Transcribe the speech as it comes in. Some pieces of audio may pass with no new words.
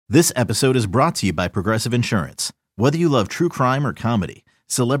This episode is brought to you by Progressive Insurance. Whether you love true crime or comedy,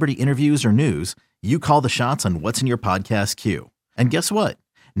 celebrity interviews or news, you call the shots on what's in your podcast queue. And guess what?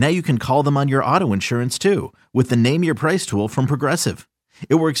 Now you can call them on your auto insurance too with the Name Your Price tool from Progressive.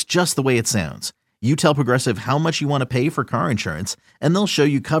 It works just the way it sounds. You tell Progressive how much you want to pay for car insurance, and they'll show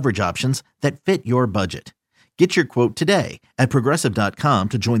you coverage options that fit your budget. Get your quote today at Progressive.com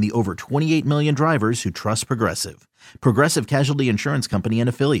to join the over 28 million drivers who trust Progressive. Progressive Casualty Insurance Company and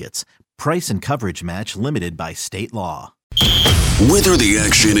Affiliates. Price and coverage match limited by state law. Whether the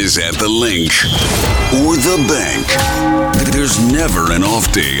action is at the link or the bank, there's never an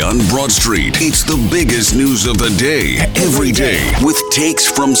off day on Broad Street. It's the biggest news of the day, every day, with takes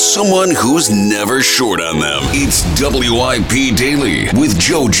from someone who's never short on them. It's WIP Daily with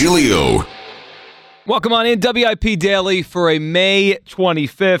Joe Giglio. Welcome on in, WIP Daily for a May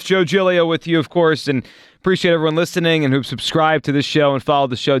 25th. Joe Giglio with you, of course, and appreciate everyone listening and who've subscribed to this show and followed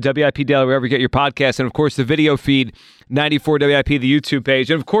the show, WIP Daily, wherever you get your podcast, and, of course, the video feed, 94 WIP, the YouTube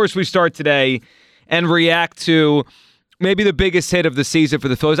page. And, of course, we start today and react to maybe the biggest hit of the season for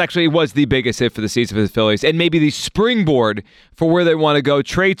the Phillies. Actually, it was the biggest hit for the season for the Phillies, and maybe the springboard for where they want to go.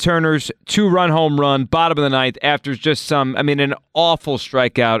 Trey Turner's two-run home run, bottom of the ninth, after just an awful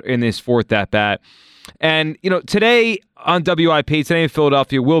strikeout in his fourth at-bat. And, today on WIP, today in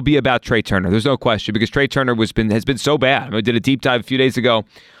Philadelphia, will be about Trey Turner. There's no question, because Trey Turner has been so bad. I did a deep dive a few days ago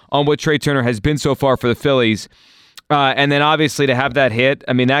on what Trey Turner has been so far for the Phillies. And then, obviously, to have that hit,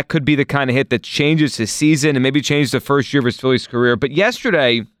 that could be the kind of hit that changes his season and maybe changes the first year of his Phillies career. But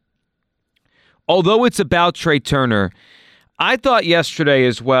yesterday, although it's about Trey Turner, I thought yesterday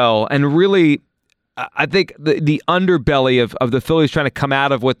as well, and really, I think the underbelly of the Phillies trying to come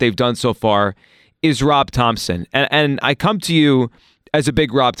out of what they've done so far is Rob Thomson. And I come to you as a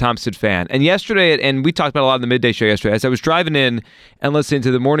big Rob Thomson fan. And yesterday, and we talked about a lot in the midday show yesterday, as I was driving in and listening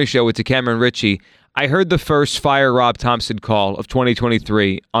to the morning show with Cameron Ritchie, I heard the first Fire Rob Thomson call of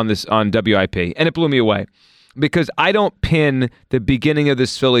 2023 on WIP, and it blew me away. Because I don't pin the beginning of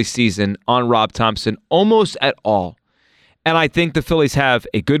this Phillies season on Rob Thomson almost at all. And I think the Phillies have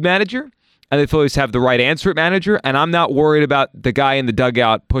a good manager, and the Phillies have the right answer at manager, and I'm not worried about the guy in the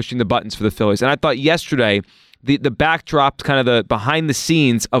dugout pushing the buttons for the Phillies. And I thought yesterday, the backdrop, kind of the behind the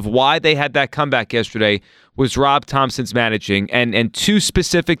scenes of why they had that comeback yesterday was Rob Thomson's managing, and two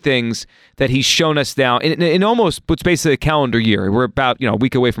specific things that he's shown us now in almost what's basically a calendar year. We're about a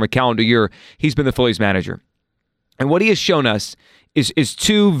week away from a calendar year. He's been the Phillies manager. And what he has shown us is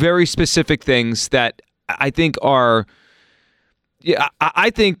two very specific things that I think are,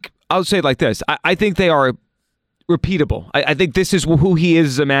 I'll say it like this. I think they are repeatable. I think this is who he is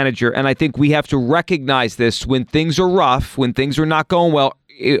as a manager, and I think we have to recognize this when things are rough, when things are not going well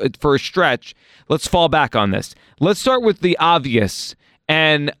for a stretch. Let's fall back on this. Let's start with the obvious,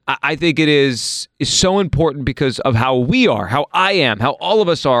 and I think it is so important because of how we are, how I am, how all of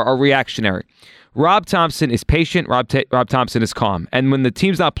us are reactionary. Rob Thomson is patient. Rob Thomson is calm. And when the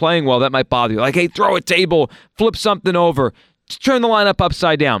team's not playing well, that might bother you. Like, hey, throw a table, flip something over, turn the lineup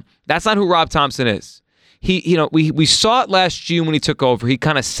upside down. That's not who Rob Thomson is. We saw it last June when he took over. He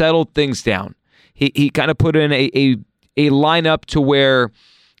kind of settled things down. He kind of put in a lineup to where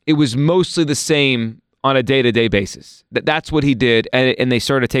it was mostly the same on a day-to-day basis. That's what he did, and they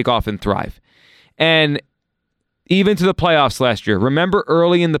started to take off and thrive. And even to the playoffs last year. Remember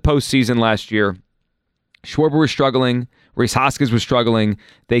early in the postseason last year, Schwarber was struggling, Rhys Hoskins was struggling.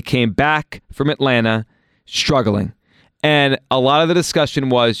 They came back from Atlanta struggling. And a lot of the discussion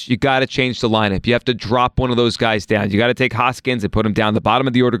was, you got to change the lineup. You have to drop one of those guys down. You got to take Hoskins and put him down the bottom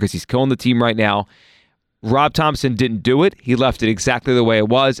of the order because he's killing the team right now. Rob Thomson didn't do it. He left it exactly the way it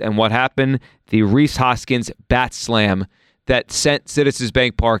was. And what happened? The Rhys Hoskins bat slam that sent Citizens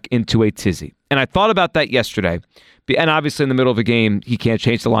Bank Park into a tizzy. And I thought about that yesterday. And obviously in the middle of a game, he can't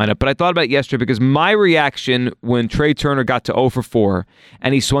change the lineup. But I thought about it yesterday because my reaction when Trey Turner got to 0 for 4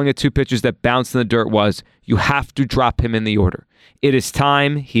 and he swung at two pitches that bounced in the dirt was, you have to drop him in the order. It is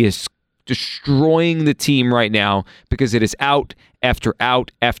time. He is destroying the team right now because it is out after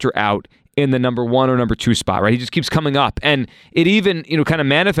out after out in the number 1 or number 2 spot, right? He just keeps coming up. And it even, kind of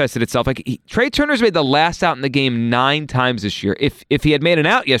manifested itself. Like Trey Turner's made the last out in the game 9 times this year. If he had made an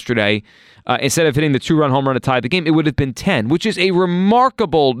out yesterday, instead of hitting the 2-run home run to tie the game, it would have been 10, which is a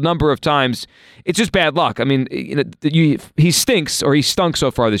remarkable number of times. It's just bad luck. He stinks, or he stunk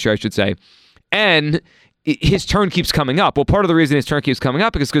so far this year, I should say. And his turn keeps coming up. Well, part of the reason his turn keeps coming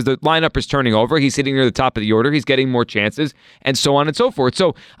up is because the lineup is turning over. He's sitting near the top of the order. He's getting more chances, and so on and so forth.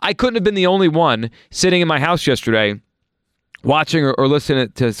 So I couldn't have been the only one sitting in my house yesterday watching or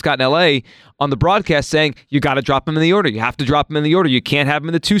listening to Scott in LA on the broadcast saying, you got to drop him in the order. You have to drop him in the order. You can't have him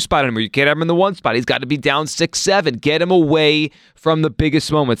in the 2 spot anymore. You can't have him in the 1 spot. He's got to be down 6-7. Get him away from the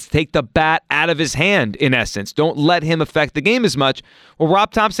biggest moments. Take the bat out of his hand, in essence. Don't let him affect the game as much. Well,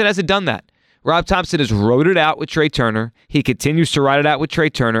 Rob Thomson hasn't done that. Rob Thomson has rode it out with Trey Turner. He continues to ride it out with Trey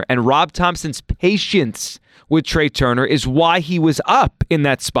Turner. And Rob Thompson's patience with Trey Turner is why he was up in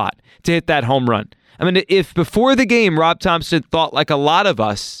that spot to hit that home run. I mean, if before the game, Rob Thomson thought like a lot of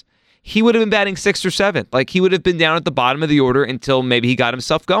us, he would have been batting 6th or 7th. Like, he would have been down at the bottom of the order until maybe he got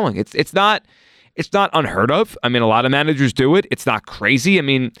himself going. It's not unheard of. I mean, a lot of managers do it. It's not crazy. I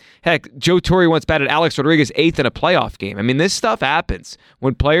mean, heck, Joe Torre once batted Alex Rodriguez 8th in a playoff game. I mean, this stuff happens.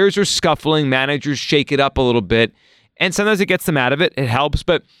 When players are scuffling, managers shake it up a little bit, and sometimes it gets them out of it. It helps,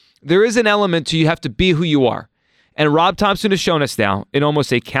 but there is an element to you have to be who you are. And Rob Thomson has shown us now in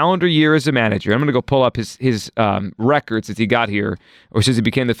almost a calendar year as a manager. I'm going to go pull up his records since he got here or since he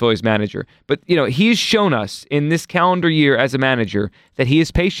became the Phillies manager. But, he's shown us in this calendar year as a manager that he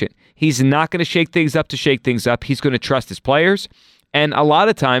is patient. He's not going to shake things up to shake things up. He's going to trust his players. And a lot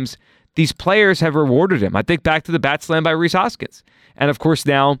of times, these players have rewarded him. I think back to the bat slam by Rhys Hoskins. And, of course,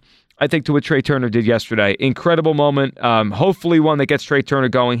 now I think to what Trey Turner did yesterday. Incredible moment. Hopefully one that gets Trey Turner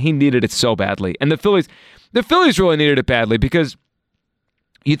going. He needed it so badly. And the Phillies really needed it badly because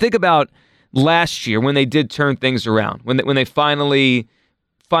you think about last year when they did turn things around, when they finally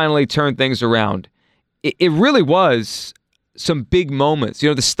turned things around. It really was some big moments.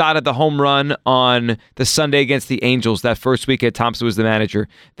 The start of the home run on the Sunday against the Angels, that first weekend Thomson was the manager.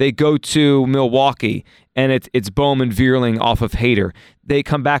 They go to Milwaukee, and it's Bowman veerling off of Hader. They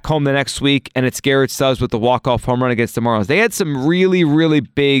come back home the next week, and it's Garrett Stubbs with the walk-off home run against the Marlins. They had some really, really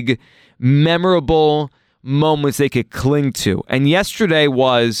big, memorable moments they could cling to. And yesterday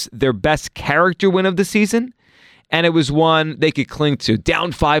was their best character win of the season, and it was one they could cling to.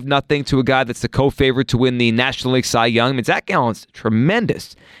 Down 5-0 to a guy that's the co-favorite to win the National League Cy Young. I mean, Zach Gallen's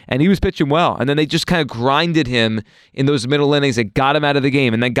tremendous, and he was pitching well. And then they just kind of grinded him in those middle innings and got him out of the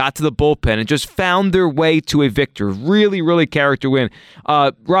game, and then got to the bullpen and just found their way to a victory. Really, really character win.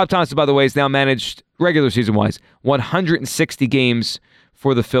 Rob Thomson, by the way, is now managed regular season-wise 160 games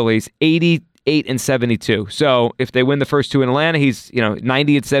for the Phillies, 88-72. So if they win the first 2 in Atlanta, he's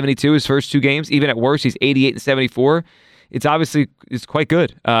 90-72 his first 2 games. Even at worst, he's 88-74. It's quite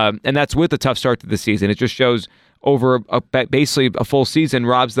good, and that's with a tough start to the season. It just shows over basically a full season,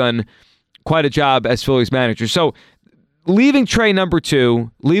 Rob's done quite a job as Phillies manager. So leaving Trey number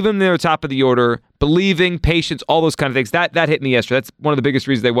 2, leaving him near the top of the order, believing, patience, all those kind of things, that hit me yesterday. That's one of the biggest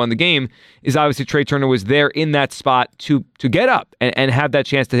reasons they won the game, is obviously Trey Turner was there in that spot to get up and have that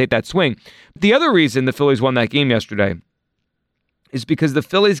chance to take that swing. The other reason the Phillies won that game yesterday is because the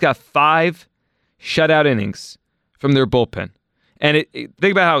Phillies got 5 shutout innings from their bullpen. And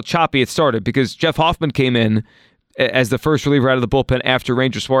think about how choppy it started, because Jeff Hoffman came in as the first reliever out of the bullpen after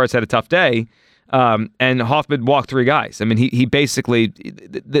Ranger Suarez had a tough day. And Hoffman walked 3 guys. I mean, he basically,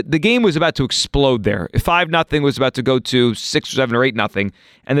 the game was about to explode there. 5-0 was about to go to 6 or 7 or 8-0,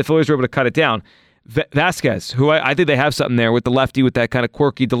 and the Phillies were able to cut it down. Vasquez, who I think they have something there with the lefty with that kind of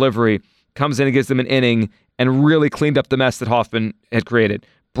quirky delivery, comes in and gives them an inning and really cleaned up the mess that Hoffman had created.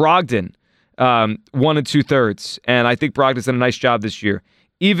 Brogdon, 1 2/3, and I think Brogdon's done a nice job this year.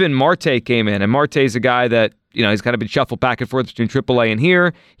 Even Marte came in, and Marte's a guy that, he's kind of been shuffled back and forth between AAA and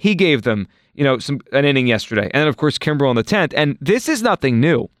here. He gave them an inning yesterday. And then, of course, Kimbrel in the 10th. And this is nothing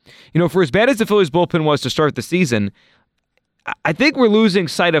new. For as bad as the Phillies bullpen was to start the season, I think we're losing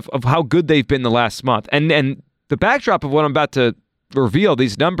sight of how good they've been the last month. And the backdrop of what I'm about to reveal,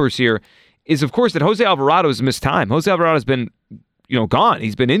 these numbers here, is, of course, that Jose Alvarado's missed time. Jose Alvarado's been, gone.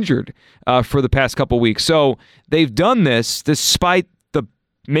 He's been injured for the past couple weeks. So they've done this despite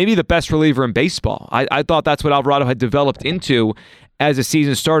maybe the best reliever in baseball. I thought that's what Alvarado had developed into as the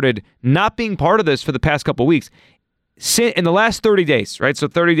season started, not being part of this for the past couple weeks. In the last 30 days, right? So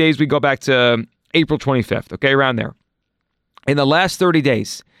 30 days, we go back to April 25th, okay, around there. In the last 30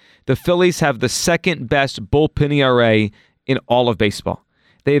 days, the Phillies have the second best bullpen ERA in all of baseball.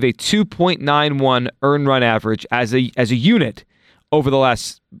 They have a 2.91 earned run average as a unit over the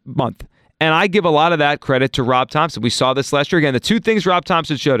last month. And I give a lot of that credit to Rob Thomson. We saw this last year. Again, the 2 things Rob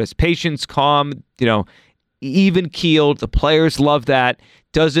Thomson showed us: patience, calm, even-keeled. The players love that.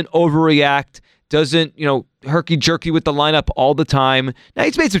 Doesn't overreact. Doesn't, herky-jerky with the lineup all the time. Now,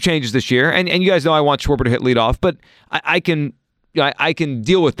 he's made some changes this year, and you guys know I want Schwarber to hit leadoff, but I can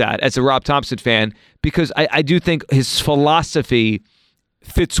deal with that as a Rob Thomson fan, because I do think his philosophy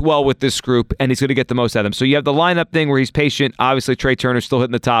fits well with this group, and he's going to get the most out of them. So you have the lineup thing where he's patient. Obviously, Trey Turner still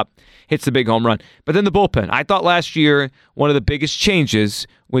hitting the top, hits the big home run. But then the bullpen. I thought last year one of the biggest changes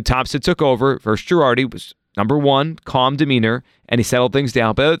when Thomson took over versus Girardi was, number one, calm demeanor, and he settled things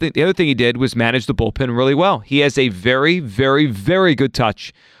down. But the other thing he did was manage the bullpen really well. He has a very, very, very good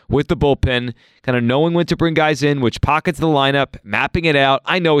touch with the bullpen, kind of knowing when to bring guys in, which pockets of the lineup, mapping it out.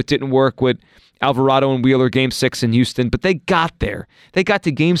 I know it didn't work with Alvarado and Wheeler Game 6 in Houston, but they got there. They got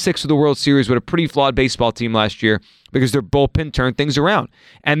to Game 6 of the World Series with a pretty flawed baseball team last year because their bullpen turned things around.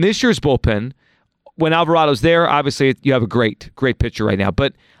 And this year's bullpen, when Alvarado's there, obviously you have a great pitcher right now.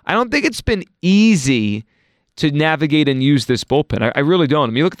 But I don't think it's been easy to navigate and use this bullpen. I really don't. I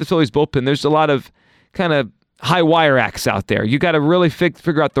mean, you look at the Phillies bullpen, there's a lot of kind of high wire acts out there. You got to really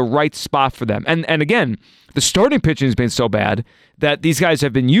figure out the right spot for them. And again, the starting pitching has been so bad that these guys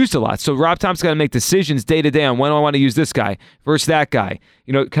have been used a lot. So Rob Thompson's got to make decisions day to day on when do I want to use this guy versus that guy.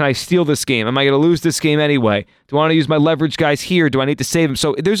 You know, can I steal this game? Am I going to lose this game anyway? Do I want to use my leverage guys here? Do I need to save them?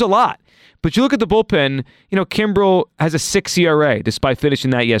 So there's a lot. But you look at the bullpen, you know, Kimbrel has a 6 ERA despite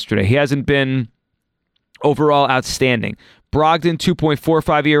finishing that yesterday. He hasn't been overall outstanding. Brogdon,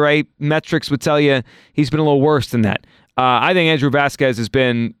 2.45 ERA. Metrics would tell you he's been a little worse than that. I think Andrew Vasquez has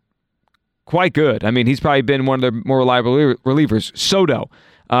been quite good. I mean, he's probably been one of the more reliable relievers. Soto,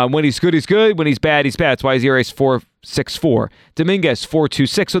 when he's good, he's good. When he's bad, he's bad. That's why his ERA is 4.64. Dominguez,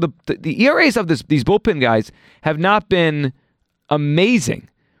 4.26. So the ERAs of these bullpen guys have not been amazing,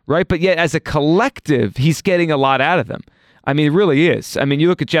 right? But yet, as a collective, he's getting a lot out of them. I mean, it really is. I mean, you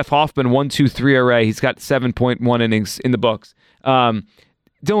look at Jeff Hoffman, 1.23 ERA. He's got 7.1 innings in the books.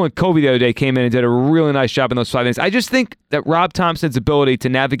 Dylan Covey the other day came in and did a really nice job in those 5 innings. I just think that Rob Thompson's ability to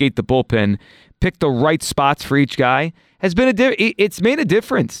navigate the bullpen, pick the right spots for each guy, has been it's made a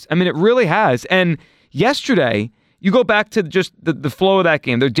difference. I mean, it really has. And yesterday, you go back to just the flow of that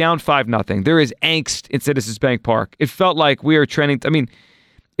game. They're down 5-0. There is angst in Citizens Bank Park. It felt like we were trending. I mean,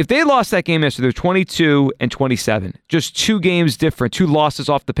 if they lost that game yesterday, they're 22 and 27. Just 2 games different, 2 losses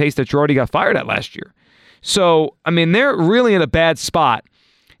off the pace that Girardi got fired at last year. So, I mean, they're really in a bad spot.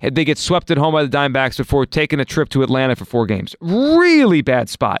 They get swept at home by the Diamondbacks before taking a trip to Atlanta for 4 games. Really bad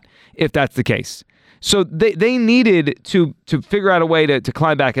spot if that's the case. So they needed to figure out a way to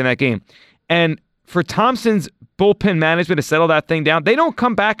climb back in that game. And for Thomson's bullpen management to settle that thing down, they don't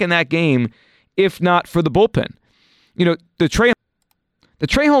come back in that game if not for the bullpen. You know, the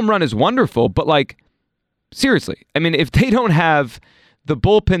Trey home run is wonderful, but like, seriously, I mean, if they don't have the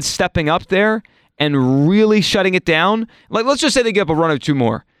bullpen stepping up there and really shutting it down, like let's just say they give up a run or 2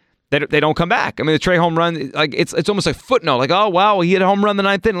 more. They don't come back. I mean, the Trey home run, like it's almost like footnote. Like, oh, wow, he hit a home run the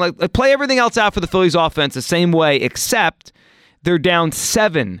 9th inning. Like play everything else out for the Phillies offense the same way, except they're down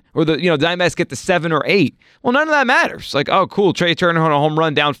 7, or the Diamondbacks get to 7 or 8. Well, none of that matters. Like, oh, cool, Trey Turner on a home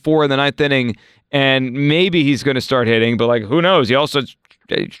run down 4 in the 9th inning, and maybe he's going to start hitting, but like, who knows? He also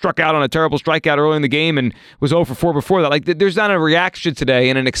struck out on a terrible strikeout early in the game and was 0 for 4 before that. Like, there's not a reaction today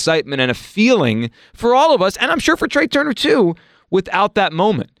and an excitement and a feeling for all of us, and I'm sure for Trey Turner too, without that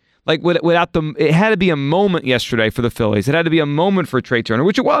moment. Like, it had to be a moment yesterday for the Phillies. It had to be a moment for Trey Turner,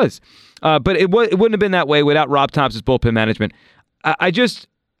 which it was. But it wouldn't have been that way without Rob Thompson's bullpen management.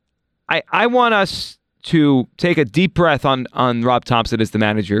 I want us to take a deep breath on Rob Thomson as the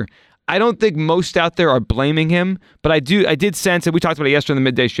manager. I don't think most out there are blaming him, but I did sense, and we talked about it yesterday in the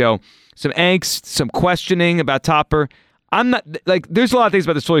midday show, some angst, some questioning about Topper. I'm not, like, there's a lot of things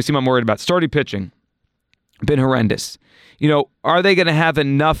about this Phillies team I'm worried about. Starting pitching, been horrendous. You know, are they going to have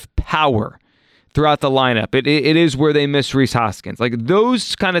enough power throughout the lineup? It is where they miss Rhys Hoskins. Like,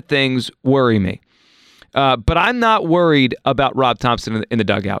 those kind of things worry me. But I'm not worried about Rob Thomson in the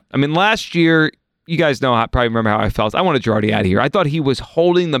dugout. I mean, last year, you guys know, probably remember how I felt. I wanted Girardi out of here. I thought he was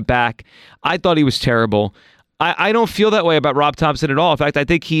holding them back. I thought he was terrible. I don't feel that way about Rob Thomson at all. In fact, I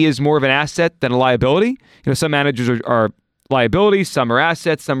think he is more of an asset than a liability. You know, some managers are liabilities, some are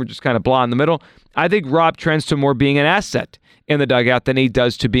assets, some are just kind of blah in the middle. I think Rob trends to more being an asset in the dugout than he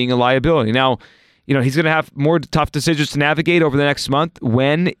does to being a liability. Now, you know, he's going to have more tough decisions to navigate over the next month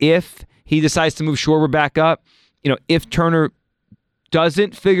if he decides to move Schwarber back up. You know, if Turner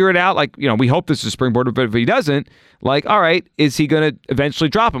doesn't figure it out, like, you know, we hope this is a springboard, but if he doesn't, like, all right, is he going to eventually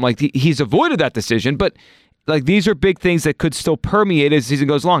drop him? Like, he's avoided that decision, but like, these are big things that could still permeate as the season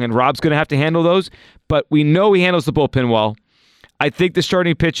goes along, and Rob's going to have to handle those, but we know he handles the bullpen well. I think the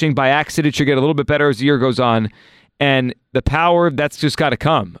starting pitching by accident should get a little bit better as the year goes on, and the power, that's just got to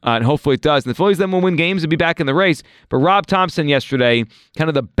come, and hopefully it does. And the Phillies then will win games and be back in the race. But Rob Thomson yesterday, kind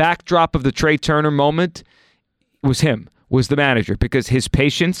of the backdrop of the Trey Turner moment, was the manager, because his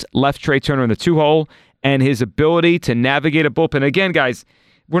patience left Trey Turner in the 2-hole, and his ability to navigate a bullpen. Again, guys,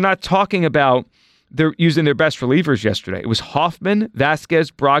 we're not talking about they're using their best relievers yesterday. It was Hoffman,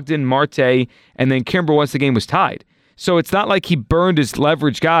 Vasquez, Brogdon, Marte, and then Kimbrel once the game was tied. So it's not like he burned his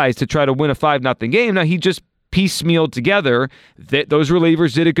leverage guys to try to win a 5-0 game. No, he just piecemealed together. Those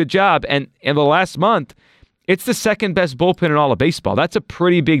relievers did a good job. And in the last month, it's the second best bullpen in all of baseball. That's a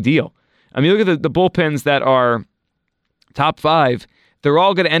pretty big deal. I mean, look at the bullpens that are top 5. They're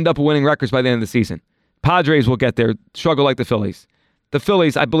all going to end up winning records by the end of the season. Padres will get there, struggle like the Phillies. The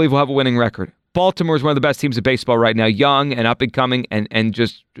Phillies, I believe, will have a winning record. Baltimore is one of the best teams in baseball right now, young and up and coming, and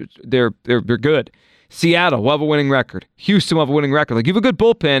just they're good. Seattle will have a winning record. Houston will have a winning record. Like, you have a good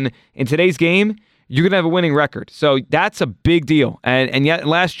bullpen in today's game, you're going to have a winning record. So that's a big deal. And yet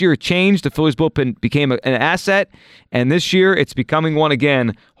last year it changed. The Phillies bullpen became an asset, and this year it's becoming one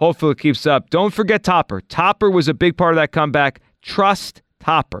again. Hopefully it keeps up. Don't forget Topper. Topper was a big part of that comeback. Trust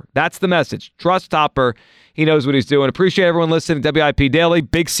Topper. That's the message. Trust Topper. He knows what he's doing. Appreciate everyone listening to WIP Daily.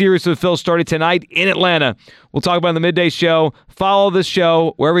 Big series with Phil starting tonight in Atlanta. We'll talk about it in the midday show. Follow this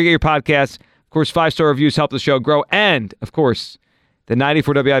show wherever you get your podcasts. Of course, 5-star reviews help the show grow. And, of course, the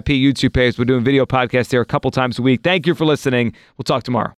 94 WIP YouTube page. We're doing video podcasts there a couple times a week. Thank you for listening. We'll talk tomorrow.